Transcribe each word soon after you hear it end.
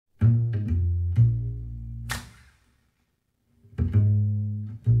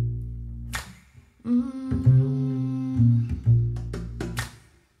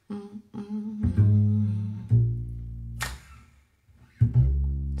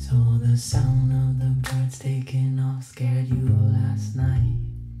So the sound of the birds taking off scared you last night.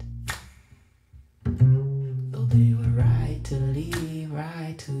 Though they were right to leave,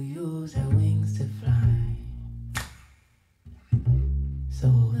 right to use their wings to fly. So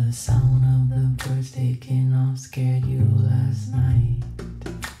the sound of the birds taking off scared you last night.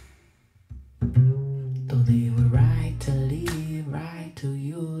 Though they were right to leave, right to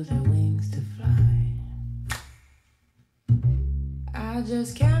use their wings to fly. I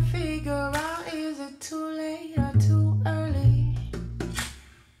just can't figure out, is it too late or too early?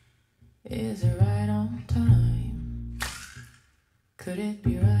 Is it right on time? Could it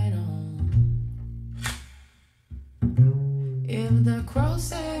be right on? If the crow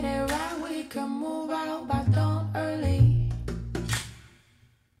said it right, we could move out by dawn early.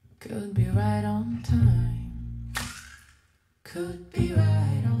 Could be right on time. Could be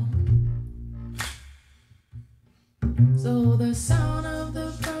right on. So the sound of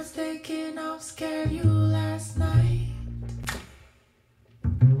the birds taking off scared you last night.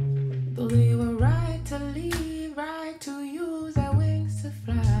 Though they were right to leave, right to use their wings to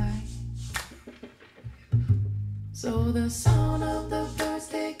fly. So the sound of the birds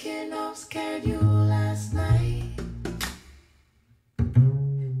taking off scared you last night.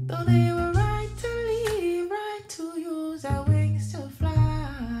 Though they were right to leave, right to use their wings to fly.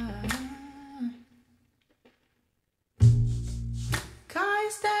 Car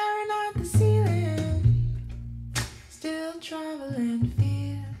staring at the ceiling, still traveling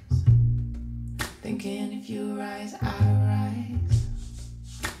fears, thinking if you rise, I rise.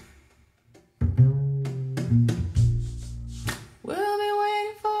 We'll be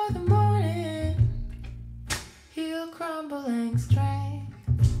waiting for the morning, he'll crumble and strength,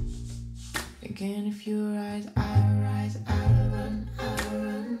 thinking if you rise, I rise, I run, I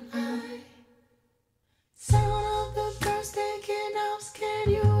run, I. Sound of the birds taking off scared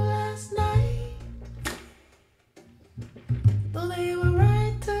you last night. Though they were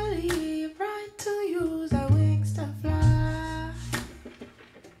right to leave, right to use their wings to fly.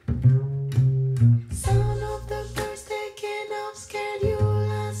 Sound of the birds taking off scared you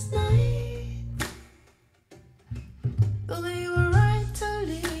last night. Though they were right to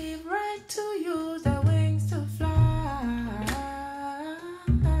leave, right to use their wings to fly.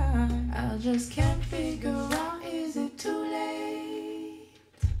 I just can't figure out, is it too late?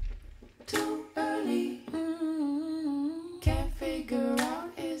 Too early? Can't figure out,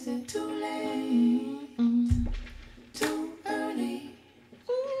 is it too late? Too early?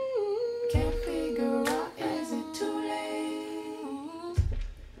 Can't figure out, is it too late?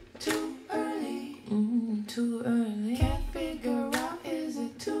 Too early? Too early? Can't figure out, is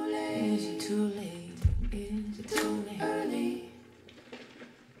it too late? Is it too late? Is it too late? Early?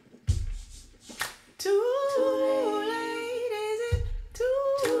 Too late? Is it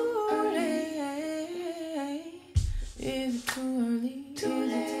too early? Is it too early? Too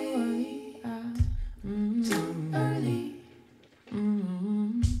late? Too early?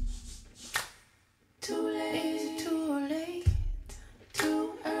 Too late? Is it too late?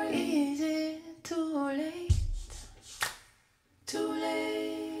 Too early? Is it too late? Too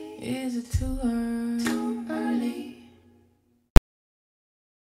late? Is it too early?